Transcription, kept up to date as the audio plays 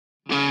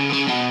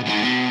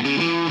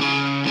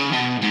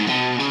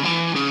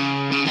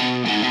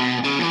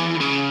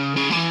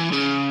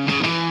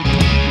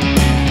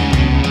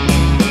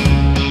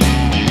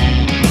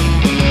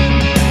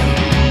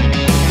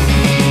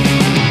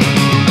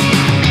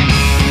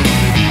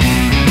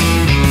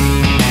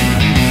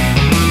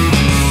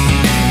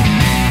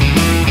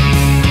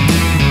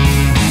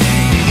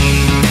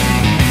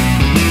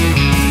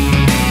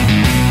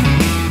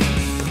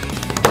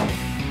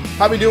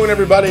How we doing,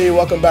 everybody?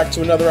 Welcome back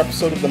to another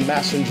episode of the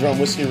Mash and Drum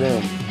Whiskey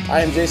Room.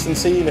 I am Jason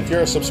C, and if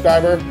you're a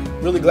subscriber,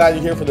 really glad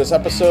you're here for this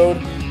episode.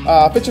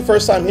 If it's your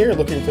first time here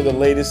looking for the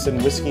latest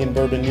in whiskey and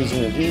bourbon news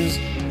and reviews,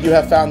 you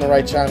have found the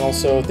right channel,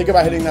 so think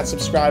about hitting that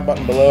subscribe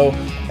button below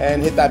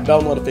and hit that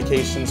bell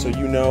notification so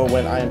you know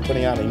when I am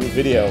putting out a new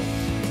video.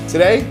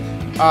 Today,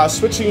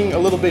 switching a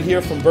little bit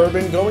here from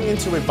bourbon, going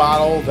into a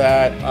bottle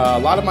that a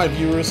lot of my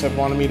viewers have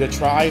wanted me to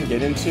try and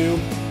get into.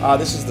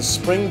 This is the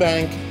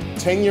Springbank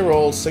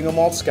 10-year-old single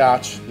malt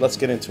scotch. Let's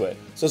get into it.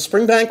 So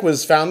Springbank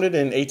was founded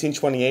in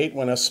 1828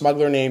 when a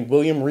smuggler named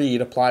William Reed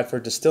applied for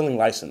a distilling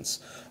license.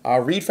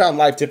 Reed found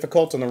life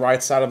difficult on the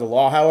right side of the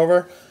law,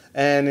 however,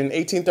 and in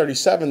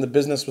 1837 the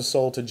business was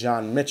sold to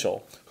John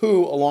Mitchell,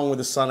 who, along with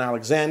his son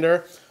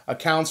Alexander,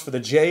 accounts for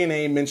the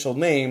J&A Mitchell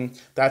name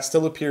that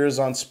still appears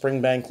on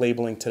Springbank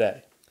labeling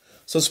today.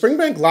 So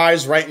Springbank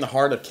lies right in the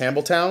heart of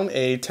Campbelltown,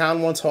 a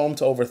town once home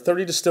to over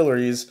 30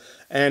 distilleries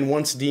and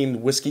once deemed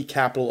whiskey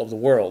capital of the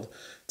world.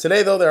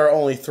 Today, though, there are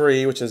only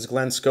three, which is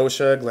Glen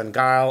Scotia,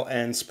 Glengyle,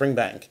 and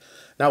Springbank.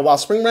 Now, while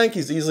Springbank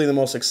is easily the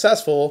most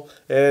successful,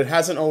 it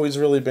hasn't always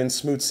really been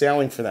smooth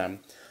sailing for them.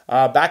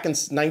 Back in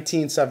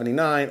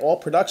 1979, all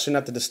production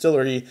at the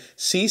distillery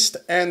ceased,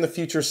 and the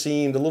future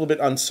seemed a little bit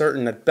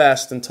uncertain at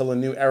best until a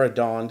new era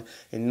dawned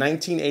in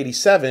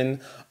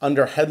 1987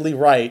 under Headley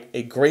Wright,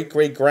 a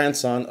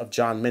great-great-grandson of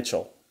John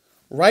Mitchell.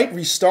 Wright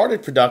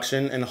restarted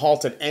production and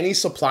halted any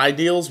supply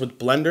deals with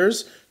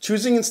blenders,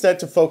 choosing instead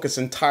to focus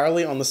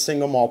entirely on the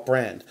single malt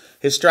brand.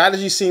 His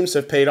strategy seems to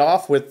have paid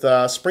off, with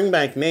the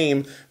Springbank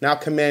name now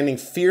commanding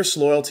fierce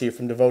loyalty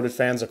from devoted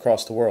fans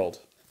across the world.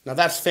 Now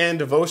that fan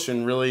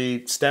devotion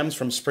really stems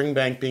from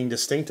Springbank being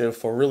distinctive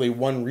for really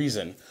one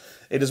reason.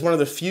 It is one of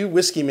the few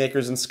whiskey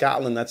makers in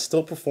Scotland that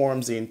still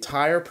performs the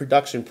entire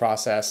production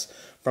process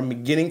from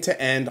beginning to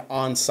end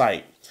on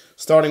site,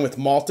 starting with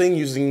malting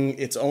using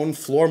its own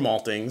floor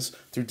maltings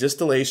through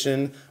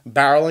distillation,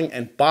 barreling,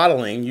 and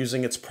bottling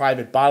using its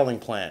private bottling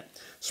plant.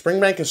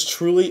 Springbank is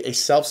truly a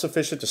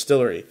self-sufficient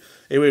distillery.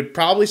 It would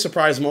probably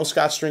surprise most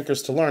Scotch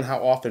drinkers to learn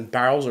how often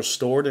barrels are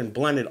stored and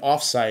blended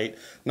off-site,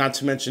 not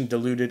to mention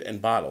diluted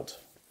and bottled.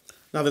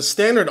 Now, the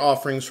standard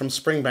offerings from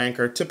Springbank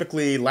are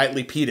typically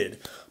lightly peated,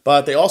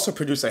 but they also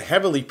produce a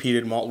heavily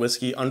peated malt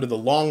whiskey under the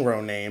Long Row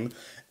name,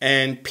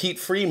 and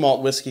peat-free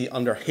malt whiskey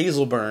under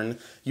Hazelburn,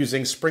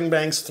 using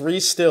Springbank's 3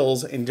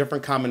 stills in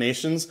different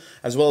combinations,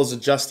 as well as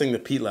adjusting the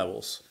peat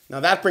levels. Now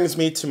that brings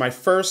me to my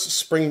first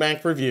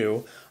Springbank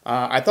review.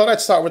 I thought I'd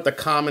start with the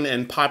common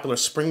and popular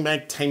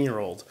Springbank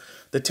 10-year-old.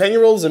 The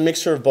 10-year-old is a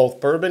mixture of both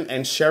bourbon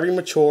and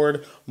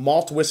sherry-matured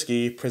malt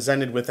whiskey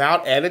presented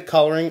without added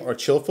coloring or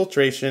chill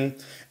filtration,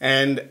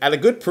 and at a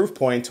good proof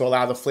point to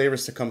allow the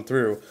flavors to come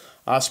through.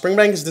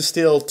 Springbank is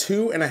distilled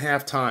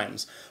 2.5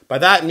 times. By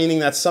that meaning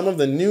that some of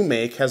the new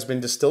make has been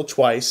distilled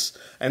twice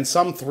and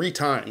some 3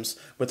 times,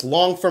 with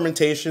long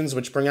fermentations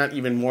which bring out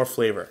even more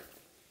flavor.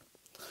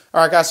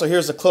 Alright guys, so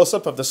here's a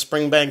close-up of the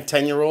Springbank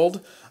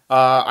 10-year-old.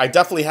 I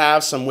definitely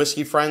have some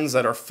whiskey friends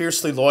that are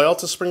fiercely loyal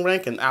to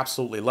Springbank and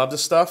absolutely love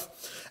this stuff.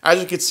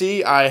 As you can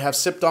see, I have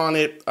sipped on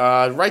it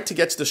right to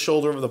get to the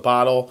shoulder of the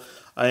bottle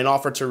and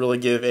offered to really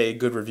give a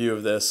good review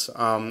of this.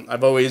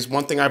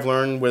 One thing I've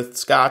learned with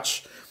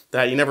Scotch,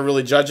 that you never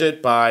really judge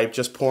it by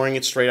just pouring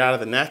it straight out of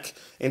the neck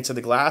into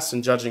the glass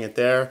and judging it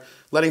there.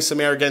 Letting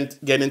some air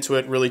get into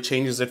it really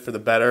changes it for the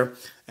better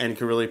and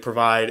can really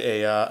provide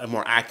a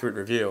more accurate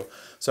review.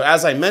 So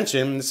as I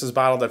mentioned, this is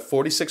bottled at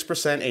 46%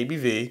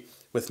 ABV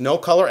with no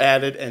color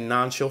added and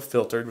non-chill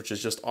filtered, which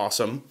is just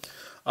awesome.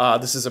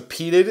 This is a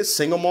peated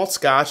single malt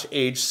scotch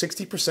aged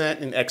 60%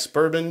 in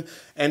ex-bourbon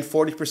and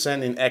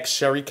 40% in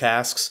ex-sherry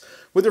casks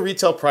with a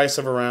retail price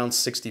of around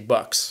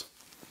 $60.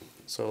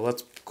 So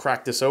let's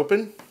crack this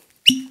open.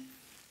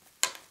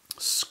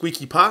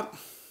 Squeaky pop.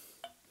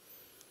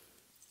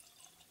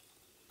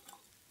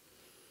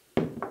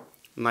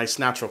 Nice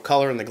natural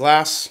color in the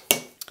glass. All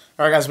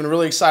right, guys, I've been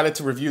really excited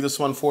to review this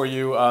one for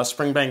you.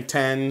 Springbank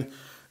 10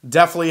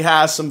 definitely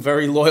has some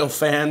very loyal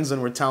fans,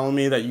 and were telling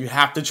me that you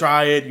have to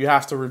try it, you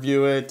have to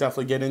review it,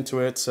 definitely get into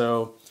it.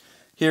 So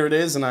here it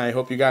is, and I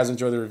hope you guys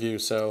enjoy the review.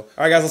 So, all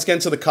right, guys, let's get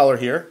into the color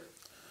here.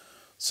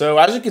 So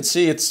as you can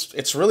see,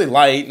 it's really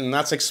light, and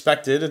that's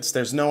expected.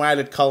 There's no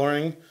added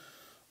coloring.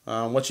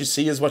 What you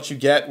see is what you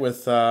get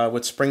with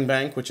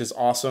Springbank, which is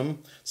awesome.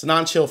 It's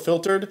non-chill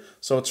filtered,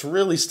 so it's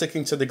really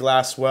sticking to the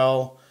glass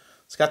well.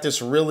 It's got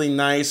this really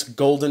nice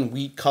golden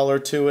wheat color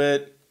to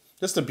it.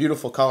 Just a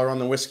beautiful color on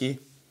the whiskey.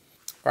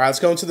 All right, let's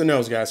go into the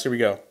nose, guys. Here we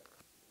go.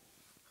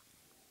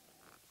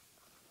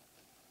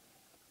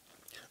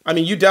 I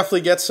mean, you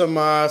definitely get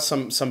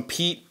some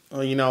peat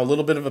you know, a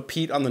little bit of a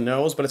peat on the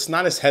nose, but it's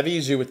not as heavy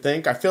as you would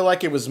think. I feel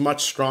like it was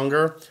much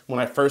stronger when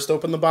I first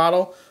opened the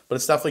bottle, but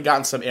it's definitely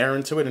gotten some air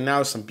into it, and now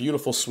there's some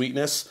beautiful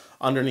sweetness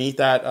underneath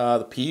that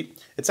the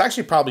peat. It's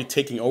actually probably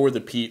taking over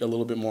the peat a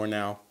little bit more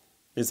now,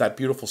 is that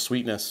beautiful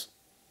sweetness.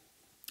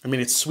 I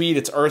mean, it's sweet,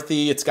 it's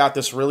earthy, it's got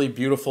this really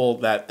beautiful,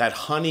 that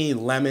honey,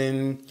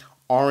 lemon,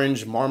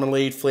 orange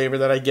marmalade flavor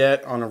that I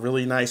get on a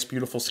really nice,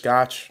 beautiful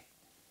scotch.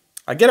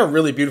 I get a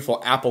really beautiful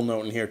apple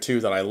note in here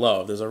too that I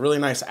love. There's a really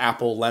nice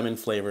apple lemon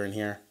flavor in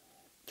here.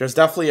 There's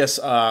definitely a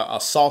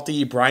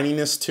salty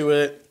brininess to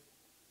it.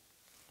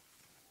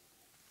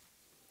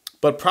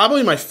 But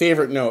probably my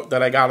favorite note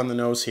that I got on the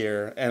nose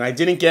here, and I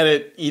didn't get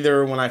it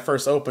either when I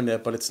first opened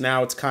it, but it's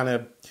kind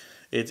of,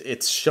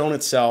 it's shown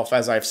itself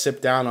as I've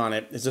sipped down on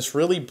it, is this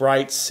really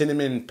bright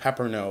cinnamon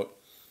pepper note.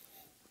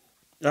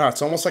 Oh,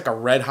 it's almost like a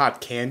red hot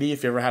candy.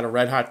 If you ever had a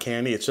red hot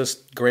candy, it's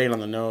just great on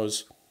the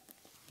nose.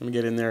 Let me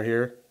get in there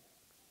here.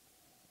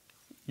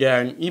 Yeah,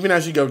 and even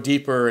as you go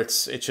deeper,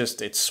 it's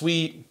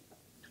sweet.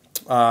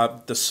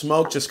 The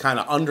smoke just kind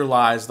of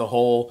underlies the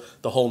whole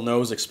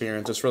nose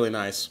experience. It's really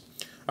nice.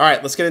 All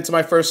right, let's get into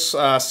my first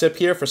sip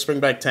here for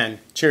Springbank 10.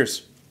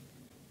 Cheers.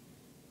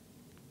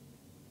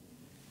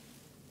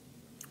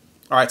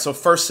 All right, so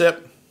first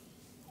sip.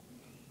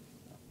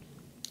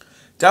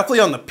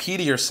 Definitely on the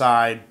peatier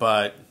side,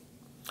 but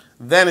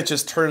then it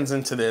just turns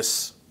into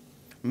this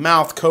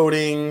mouth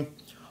coating,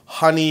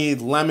 honey,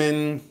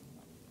 lemon.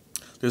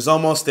 There's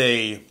almost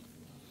that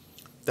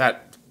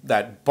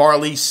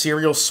barley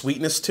cereal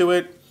sweetness to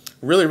it.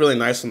 Really, really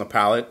nice on the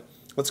palate.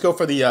 Let's go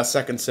for the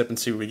second sip and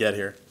see what we get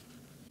here.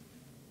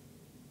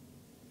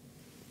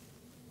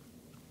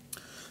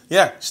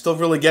 Yeah, still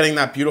really getting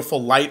that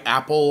beautiful light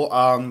apple,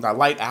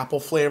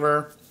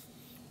 flavor.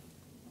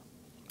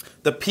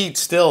 The peat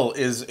still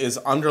is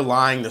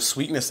underlying the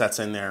sweetness that's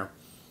in there.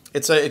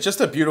 It's just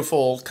a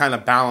beautiful kind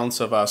of balance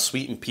of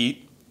sweet and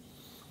peat.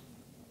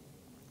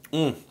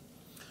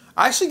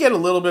 I actually get a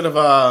little bit of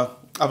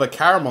a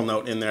caramel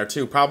note in there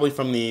too, probably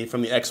from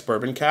the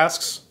ex-bourbon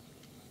casks.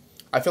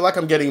 I feel like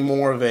I'm getting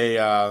more of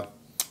a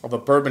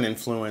bourbon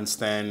influence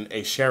than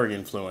a sherry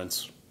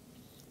influence,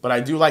 but I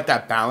do like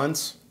that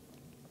balance.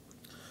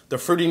 The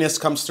fruitiness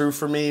comes through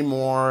for me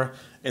more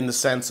in the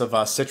sense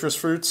of citrus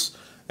fruits,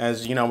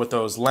 as you know, with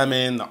those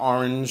lemon, the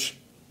orange.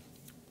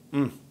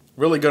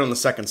 Really good on the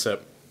second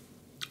sip.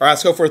 All right,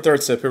 let's go for a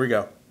third sip. Here we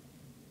go.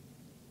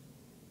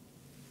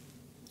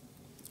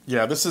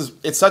 Yeah,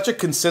 it's such a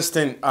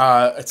consistent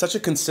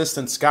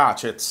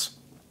scotch.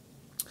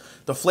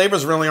 The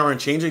flavors really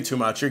aren't changing too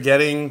much. You're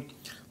getting,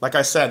 like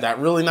I said, that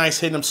really nice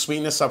hint of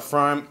sweetness up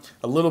front,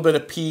 a little bit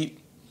of peat,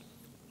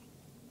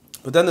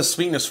 but then the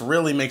sweetness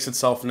really makes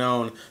itself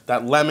known.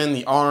 That lemon,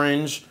 the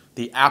orange,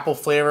 the apple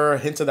flavor, a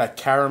hint of that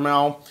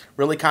caramel,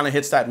 really kind of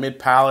hits that mid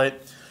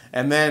palate.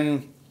 And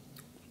then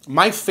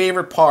my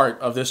favorite part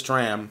of this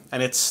dram,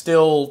 and it's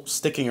still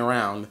sticking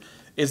around,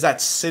 is that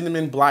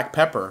cinnamon black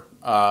pepper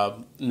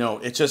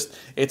note.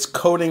 It's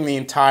coating the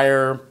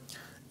entire,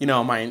 you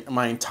know,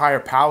 my entire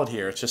palate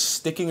here. It's just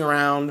sticking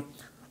around.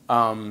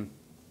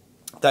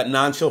 That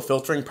non-chill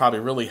filtering probably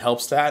really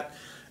helps that.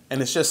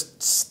 And it's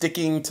just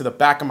sticking to the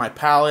back of my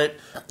palate,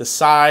 the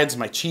sides,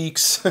 my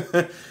cheeks.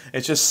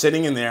 It's just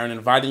sitting in there and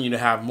inviting you to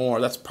have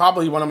more. That's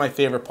probably one of my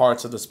favorite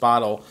parts of this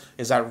bottle,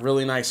 is that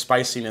really nice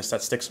spiciness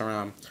that sticks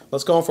around.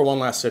 Let's go in for one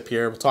last sip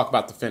here. We'll talk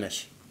about the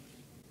finish.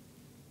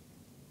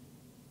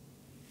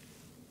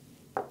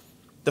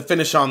 The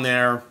finish on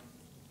there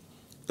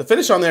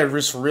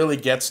just really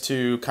gets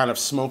to kind of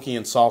smoky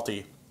and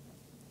salty.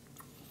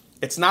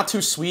 It's not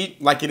too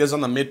sweet like it is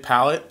on the mid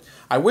palate.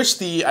 I wish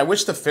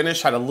the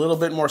finish had a little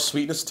bit more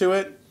sweetness to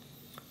it,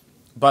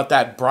 but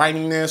that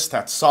brininess,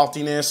 that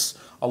saltiness,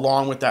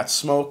 along with that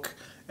smoke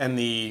and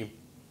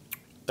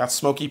that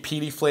smoky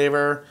peaty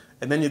flavor,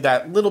 and then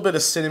that little bit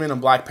of cinnamon and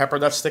black pepper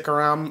that stick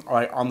around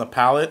on the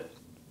palate.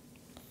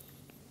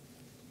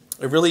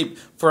 It really,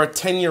 for a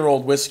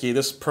 10-year-old whiskey,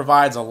 this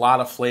provides a lot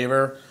of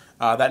flavor.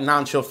 That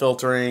non-chill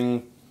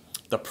filtering,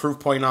 the proof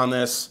point on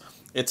this,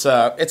 it's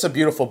a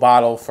beautiful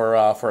bottle for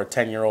a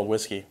 10-year-old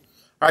whiskey.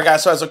 All right,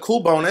 guys, so as a cool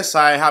bonus,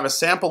 I have a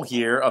sample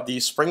here of the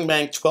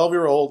Springbank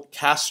 12-year-old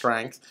cask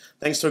strength,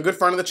 thanks to a good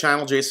friend of the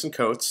channel, Jason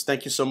Coates.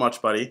 Thank you so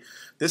much, buddy.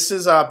 This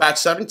is batch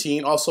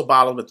 17, also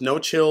bottled with no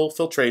chill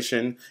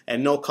filtration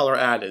and no color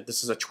added.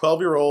 This is a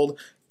 12-year-old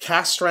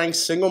cask strength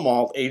single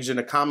malt aged in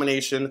a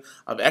combination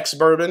of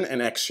ex-bourbon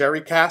and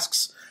ex-sherry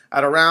casks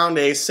at around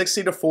a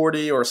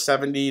 60-40 or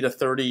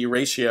 70-30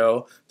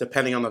 ratio,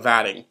 depending on the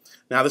vatting.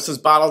 Now, this is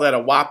bottled at a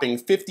whopping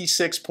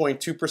 56.2%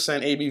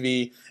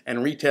 ABV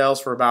and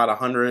retails for about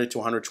 100 to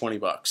 120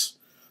 bucks.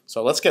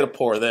 So let's get a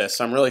pour of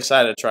this. I'm really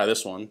excited to try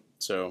this one.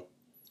 So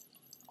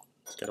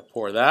let's get a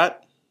pour of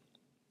that.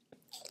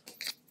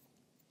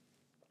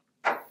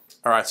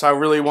 All right, so I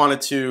really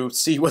wanted to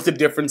see what the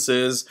difference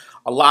is.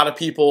 A lot of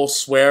people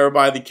swear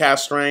by the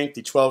cask strength,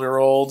 the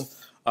 12-year-old.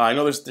 I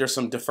know there's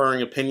some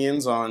differing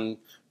opinions on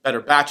better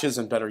batches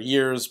and better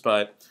years,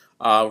 but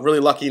really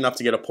lucky enough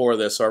to get a pour of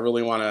this, so I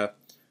really want to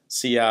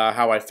see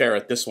how I fare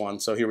at this one.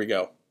 So here we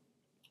go.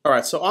 All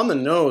right, so on the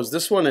nose,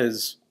 this one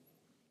is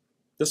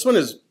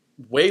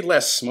way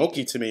less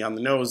smoky to me on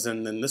the nose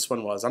than this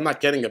one was. I'm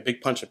not getting a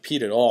big punch of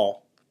peat at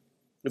all.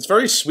 It's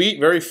very sweet,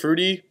 very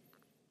fruity.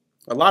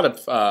 A lot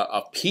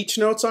of peach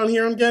notes on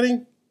here I'm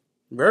getting.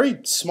 Very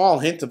small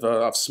hint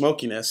of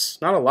smokiness.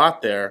 Not a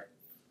lot there.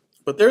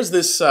 But there's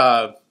this,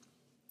 I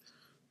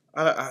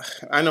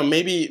know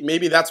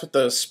maybe that's what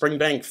the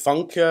Springbank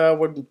funk,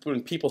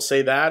 when people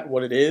say that,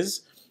 what it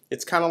is.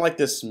 It's kind of like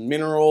this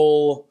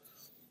mineral,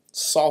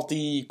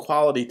 salty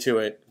quality to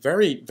it.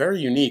 Very, very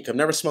unique. I've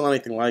never smelled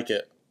anything like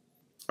it.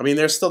 I mean,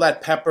 there's still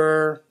that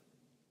pepper,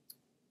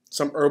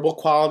 some herbal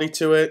quality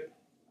to it.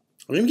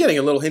 I'm even getting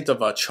a little hint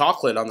of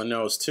chocolate on the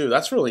nose too.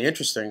 That's really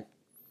interesting.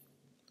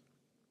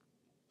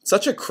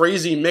 Such a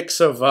crazy mix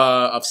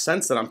of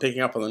scents that I'm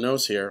picking up on the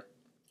nose here.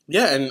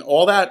 Yeah, and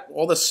all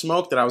the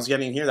smoke that I was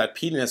getting here, that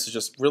peatiness is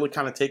just really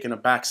kind of taking a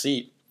back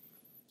seat.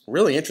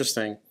 Really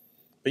interesting.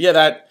 But yeah,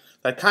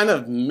 that kind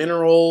of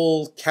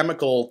mineral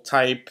chemical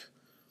type.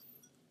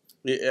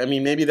 I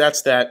mean, maybe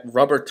that's that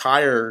rubber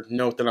tire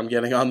note that I'm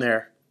getting on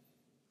there.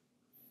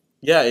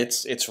 Yeah,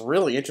 it's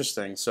really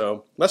interesting.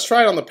 So let's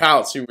try it on the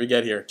palate, see what we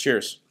get here.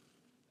 Cheers.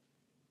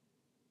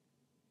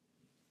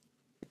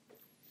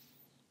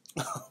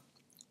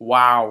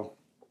 Wow.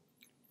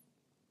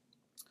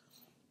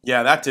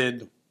 Yeah, that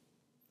did.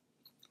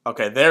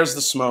 Okay, there's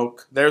the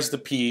smoke, there's the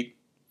peat,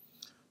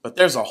 but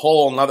there's a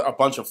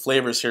bunch of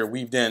flavors here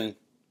weaved in.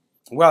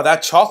 Wow,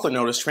 that chocolate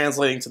note is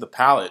translating to the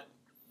palate.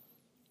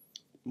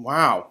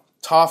 Wow,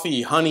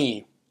 toffee,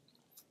 honey,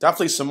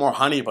 definitely some more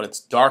honey, but it's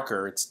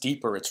darker, it's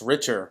deeper, it's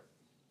richer.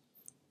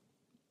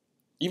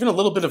 Even a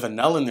little bit of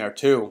vanilla in there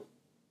too.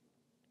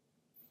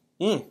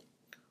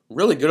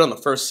 Really good on the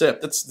first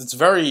sip. That's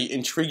very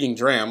intriguing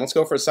dram. Let's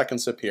go for a second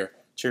sip here.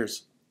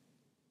 Cheers.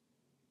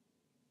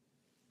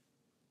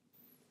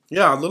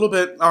 Yeah, a little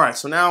bit. All right,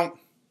 so now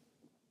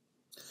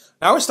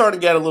we're starting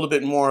to get a little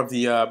bit more of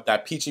the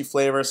that peachy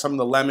flavor, some of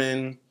the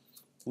lemon,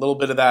 a little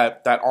bit of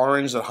that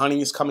orange, the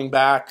honey is coming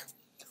back.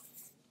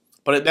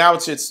 But now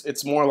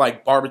it's more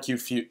like barbecue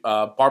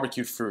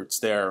fruits.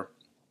 They're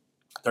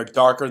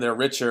darker, they're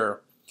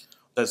richer.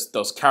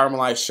 Those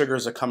caramelized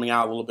sugars are coming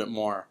out a little bit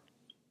more.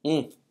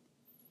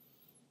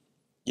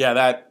 Yeah,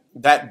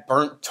 that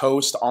burnt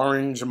toast,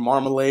 orange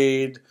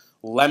marmalade,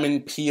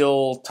 lemon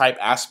peel type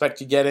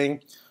aspect you're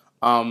getting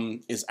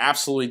is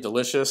absolutely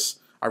delicious.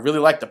 I really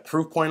like the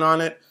proof point on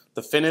it.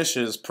 The finish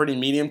is pretty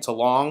medium to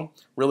long.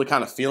 Really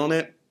kind of feeling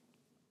it.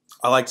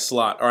 I like this a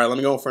lot. All right, let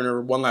me go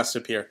for one last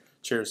sip here.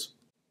 Cheers.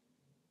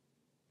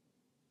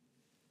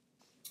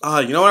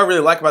 You know what I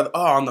really like about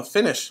on the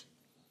finish.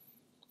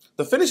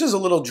 The finish is a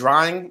little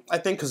drying, I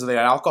think, because of the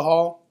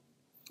alcohol.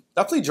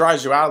 Definitely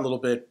dries you out a little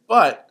bit,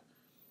 but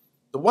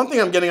the one thing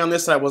I'm getting on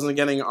this that I wasn't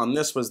getting on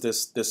this was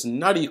this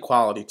nutty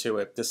quality to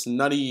it. This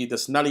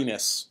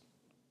nuttiness.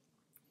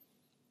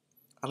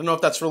 I don't know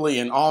if that's really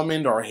an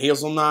almond or a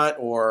hazelnut,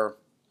 or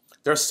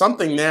there's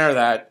something there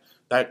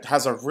that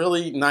has a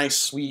really nice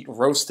sweet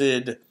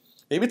roasted,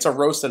 maybe it's a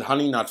roasted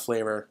honey nut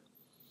flavor.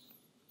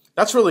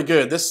 That's really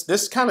good.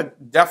 This kind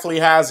of definitely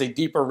has a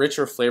deeper,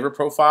 richer flavor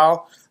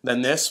profile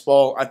than this.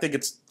 Well, I think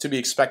it's to be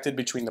expected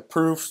between the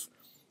proof,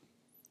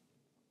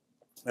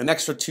 an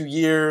extra 2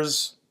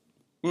 years.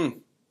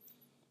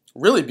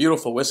 Really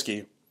beautiful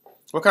whiskey.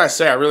 What can I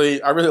say? I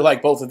really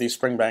like both of these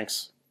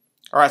Springbanks.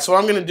 All right, so what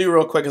I'm going to do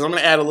real quick is I'm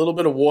going to add a little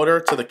bit of water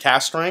to the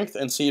cask strength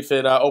and see if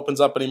it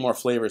opens up any more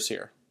flavors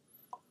here.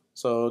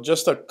 So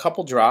just a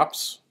couple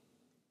drops.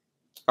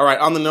 All right,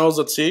 on the nose,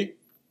 let's see.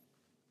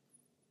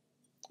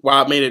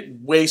 Wow, it made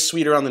it way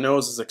sweeter on the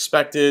nose as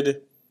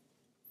expected.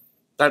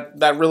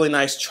 That really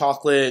nice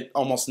chocolate,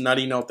 almost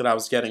nutty note that I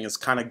was getting is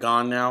kind of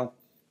gone now.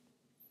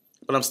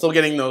 But I'm still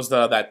getting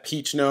that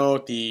peach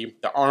note, the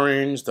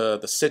orange,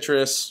 the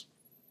citrus.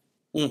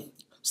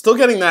 Still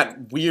getting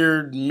that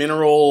weird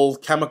mineral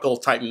chemical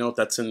type note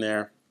that's in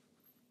there.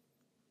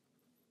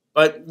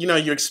 But, you know,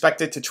 you expect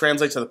it to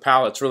translate to the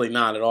palate. It's really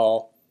not at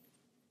all.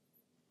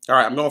 All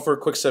right, I'm going for a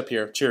quick sip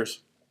here.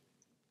 Cheers.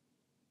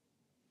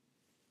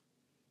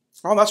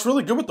 Oh, that's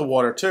really good with the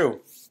water,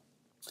 too.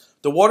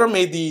 The water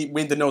made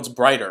the notes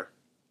brighter.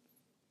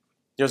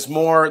 It's a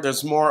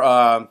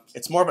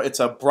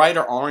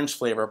brighter orange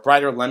flavor, a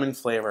brighter lemon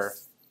flavor.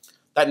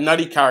 That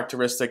nutty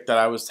characteristic that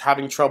I was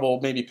having trouble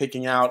maybe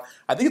picking out,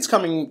 I think it's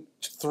coming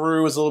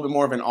through as a little bit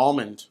more of an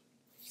almond.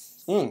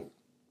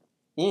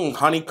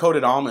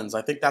 Honey-coated almonds.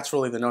 I think that's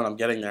really the note I'm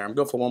getting there. I'm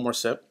going for one more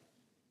sip.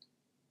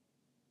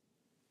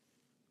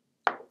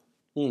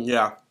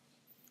 Yeah.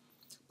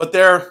 But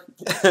there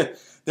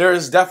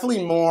is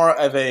definitely more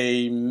of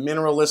a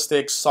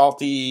mineralistic,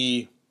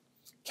 salty,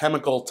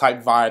 chemical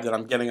type vibe that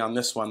I'm getting on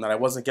this one that I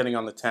wasn't getting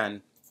on the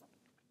 10.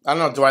 I don't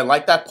know, do I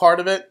like that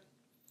part of it?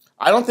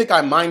 I don't think I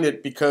mind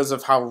it because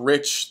of how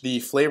rich the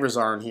flavors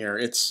are in here.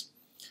 It's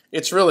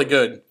really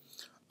good.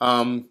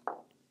 I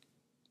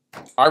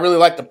really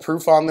like the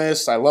proof on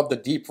this. I love the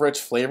deep, rich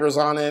flavors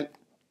on it.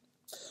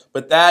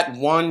 But that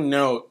one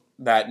note,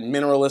 that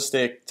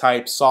mineralistic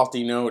type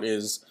salty note,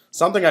 is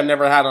something I've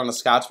never had on a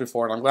scotch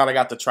before, and I'm glad I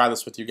got to try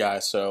this with you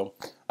guys. So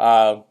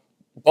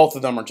both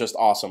of them are just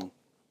awesome.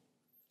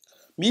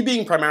 Me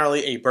being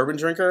primarily a bourbon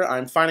drinker,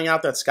 I'm finding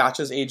out that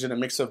scotches aged in a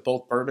mix of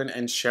both bourbon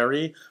and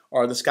sherry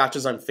are the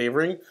scotches I'm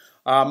favoring.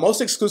 Most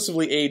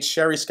exclusively aged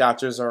sherry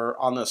scotches are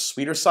on the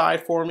sweeter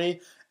side for me,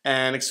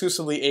 and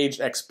exclusively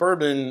aged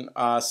ex-bourbon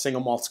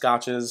single malt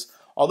scotches,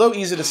 although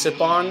easy to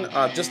sip on,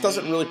 just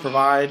doesn't really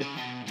provide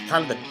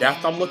kind of the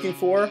depth I'm looking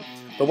for.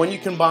 But when you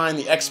combine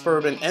the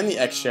ex-bourbon and the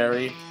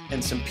ex-sherry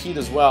and some peat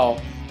as well,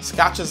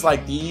 scotches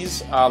like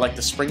these, like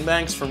the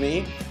Springbanks for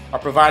me, are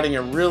providing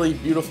a really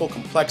beautiful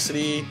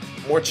complexity,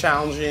 more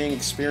challenging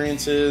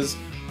experiences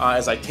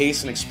as I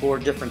taste and explore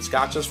different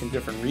scotches from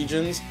different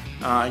regions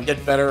and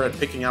get better at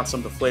picking out some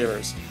of the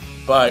flavors.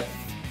 But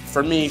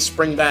for me,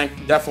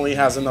 Springbank definitely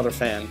has another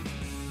fan.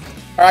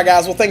 Alright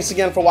guys, well thanks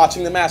again for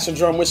watching the Master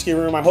Drum Whiskey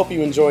Room. I hope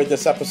you enjoyed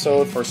this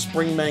episode for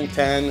Springbank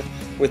 10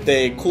 with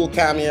a cool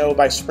cameo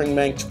by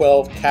Springbank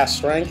 12 Cask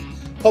Strength.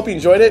 Hope you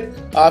enjoyed it.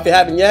 If you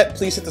haven't yet,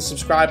 please hit the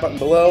subscribe button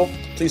below.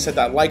 Please hit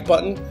that like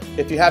button.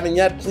 If you haven't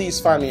yet, please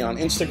find me on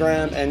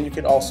Instagram, and you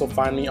can also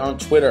find me on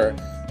Twitter.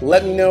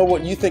 Let me know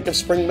what you think of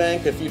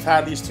Springbank, if you've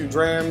had these two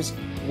drams,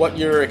 what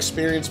your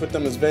experience with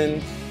them has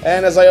been.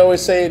 And as I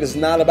always say, it is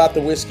not about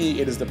the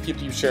whiskey, it is the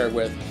people you share it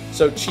with.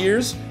 So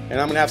cheers, and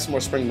I'm going to have some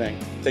more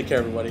Springbank. Take care,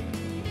 everybody.